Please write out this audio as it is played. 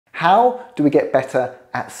How do we get better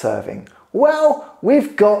at serving? Well,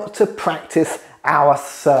 we've got to practice our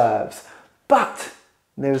serves. But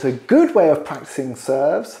there's a good way of practicing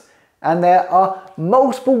serves, and there are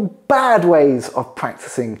multiple bad ways of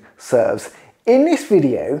practicing serves. In this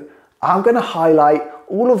video, I'm going to highlight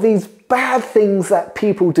all of these bad things that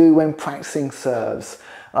people do when practicing serves.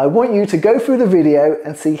 I want you to go through the video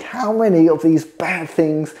and see how many of these bad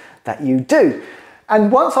things that you do.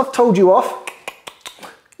 And once I've told you off,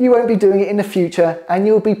 you won't be doing it in the future and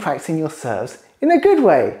you'll be practicing your serves in a good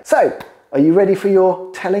way. So, are you ready for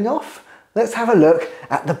your telling off? Let's have a look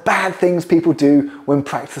at the bad things people do when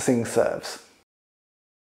practicing serves.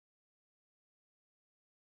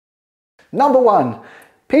 Number one,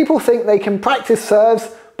 people think they can practice serves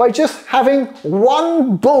by just having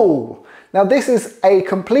one ball. Now this is a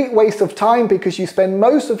complete waste of time because you spend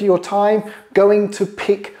most of your time going to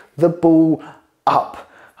pick the ball up.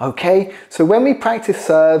 Okay, so when we practice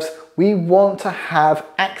serves, we want to have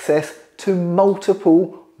access to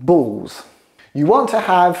multiple balls. You want to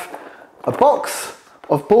have a box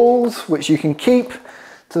of balls which you can keep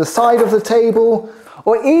to the side of the table,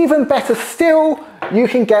 or even better still, you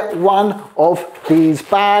can get one of these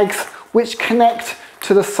bags which connect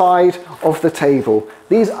to the side of the table.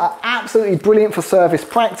 These are absolutely brilliant for service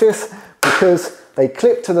practice because they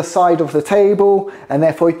clip to the side of the table and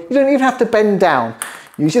therefore you don't even have to bend down.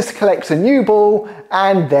 You just collect a new ball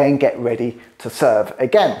and then get ready to serve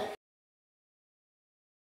again.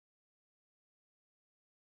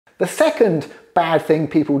 The second bad thing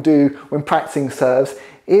people do when practicing serves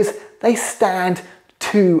is they stand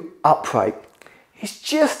too upright. It's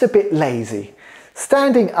just a bit lazy.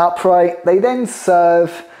 Standing upright, they then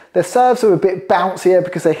serve. Their serves are a bit bouncier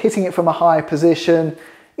because they're hitting it from a higher position.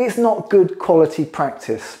 It's not good quality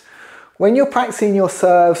practice. When you're practicing your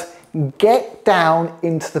serves, get down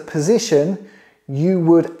into the position you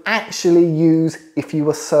would actually use if you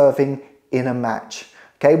were serving in a match.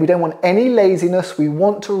 Okay, we don't want any laziness. We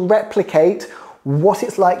want to replicate what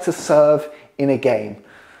it's like to serve in a game.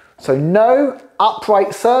 So no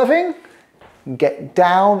upright serving. Get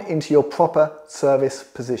down into your proper service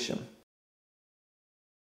position.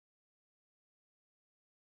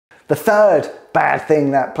 The third bad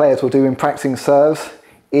thing that players will do in practicing serves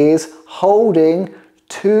is holding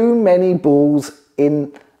too many balls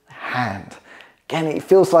in hand. Again, it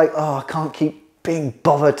feels like, oh, I can't keep being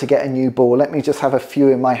bothered to get a new ball. Let me just have a few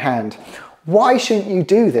in my hand. Why shouldn't you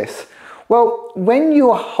do this? Well, when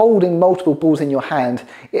you are holding multiple balls in your hand,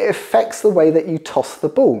 it affects the way that you toss the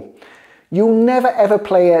ball. You'll never ever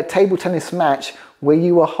play a table tennis match where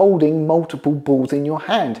you are holding multiple balls in your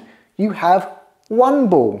hand. You have one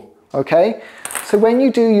ball, okay? So when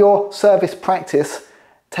you do your service practice,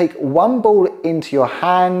 take one ball into your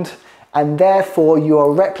hand and therefore you are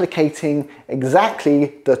replicating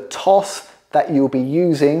exactly the toss that you'll be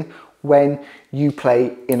using when you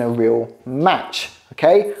play in a real match,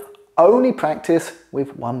 okay? Only practice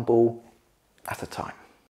with one ball at a time.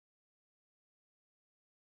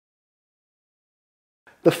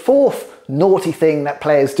 The fourth naughty thing that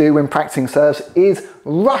players do when practicing serves is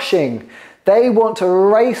rushing. They want to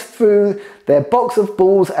race through their box of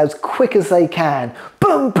balls as quick as they can.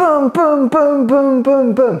 Boom, boom, boom, boom, boom,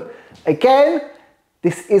 boom, boom. Again,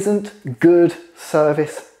 this isn't good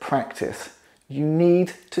service practice. You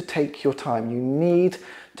need to take your time. You need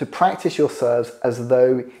to practice your serves as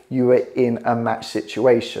though you were in a match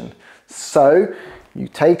situation. So you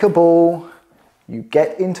take a ball, you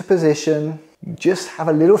get into position, you just have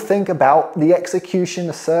a little think about the execution,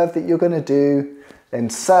 the serve that you're going to do, then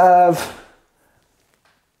serve,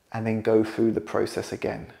 and then go through the process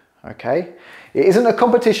again, okay? It isn't a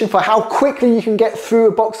competition for how quickly you can get through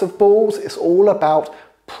a box of balls. It's all about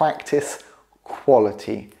practice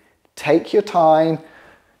quality. Take your time,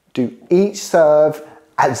 do each serve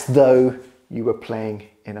as though you were playing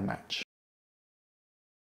in a match.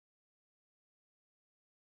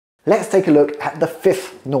 Let's take a look at the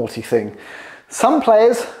fifth naughty thing. Some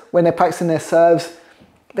players, when they're practicing their serves,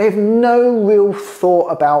 they have no real thought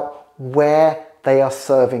about where they are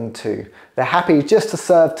serving to. They're happy just to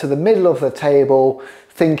serve to the middle of the table,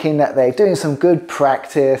 thinking that they're doing some good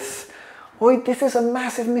practice. Boy, this is a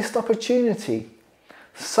massive missed opportunity.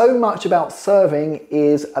 So much about serving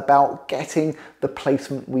is about getting the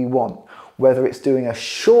placement we want, whether it's doing a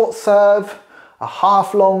short serve, a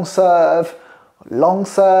half long serve,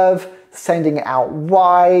 sending it out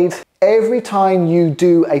wide. Every time you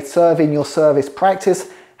do a serve in your service practice,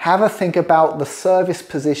 have a think about the service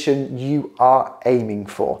position you are aiming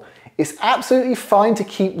for. It's absolutely fine to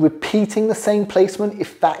keep repeating the same placement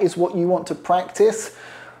if that is what you want to practice,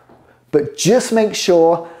 but just make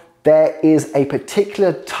sure there is a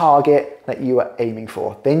particular target that you are aiming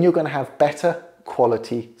for. Then you're going to have better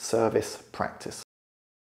quality service practice.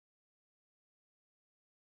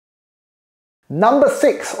 Number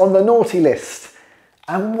 6 on the naughty list,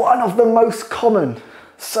 and one of the most common.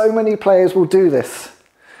 So many players will do this.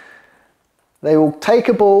 They will take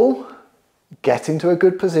a ball, get into a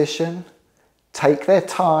good position, take their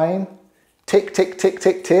time, tick, tick, tick,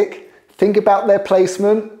 tick, tick, think about their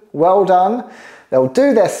placement, well done. They'll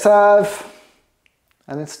do their serve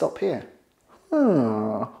and then stop here.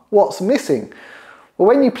 What's missing? Well,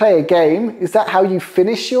 when you play a game, is that how you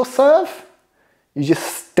finish your serve? You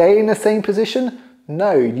just stay in the same position?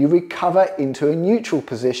 No, you recover into a neutral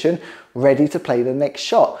position, ready to play the next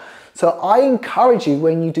shot. So I encourage you,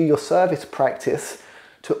 when you do your service practice,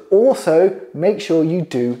 to also make sure you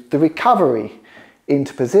do the recovery.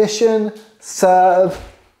 Into position, serve,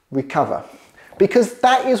 recover. Because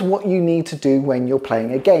that is what you need to do when you're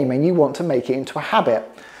playing a game and you want to make it into a habit.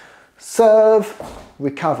 Serve,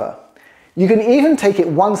 recover. You can even take it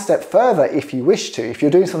one step further if you wish to. If you're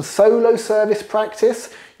doing some solo service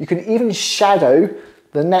practice, you can even shadow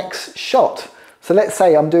the next shot. So let's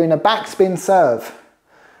say I'm doing a backspin serve.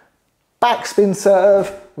 Backspin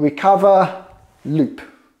serve, recover, loop.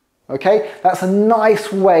 Okay, that's a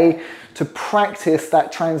nice way to practice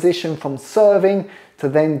that transition from serving to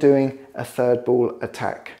then doing a third ball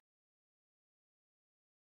attack.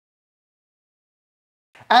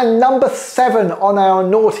 And number 7 on our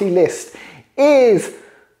naughty list is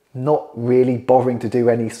not really bothering to do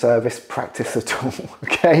any service practice at all,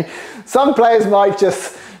 okay? Some players might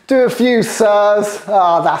just do a few serves,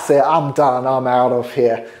 that's it, I'm done, I'm out of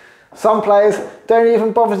here. Some players don't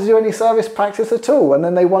even bother to do any service practice at all, and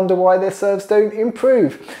then they wonder why their serves don't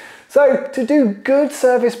improve. So to do good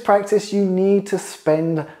service practice, you need to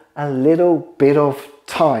spend a little bit of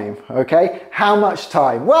time, okay? How much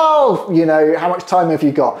time? Well, you know, how much time have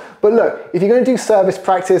you got? But look, if you're going to do service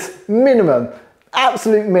practice, minimum,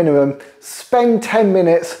 absolute minimum, spend 10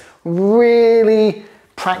 minutes really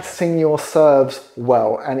practicing your serves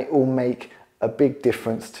well, and it will make a big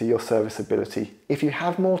difference to your service ability. If you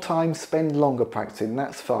have more time, spend longer practicing,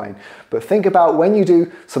 that's fine. But think about, when you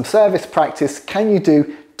do some service practice, can you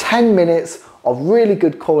do 10 minutes of really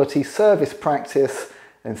good quality service practice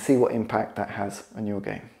and see what impact that has on your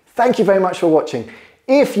game. Thank you very much for watching.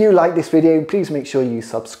 If you like this video, please make sure you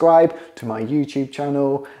subscribe to my YouTube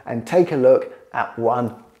channel and take a look at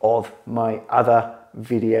one of my other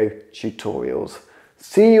video tutorials.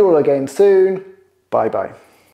 See you all again soon. Bye bye.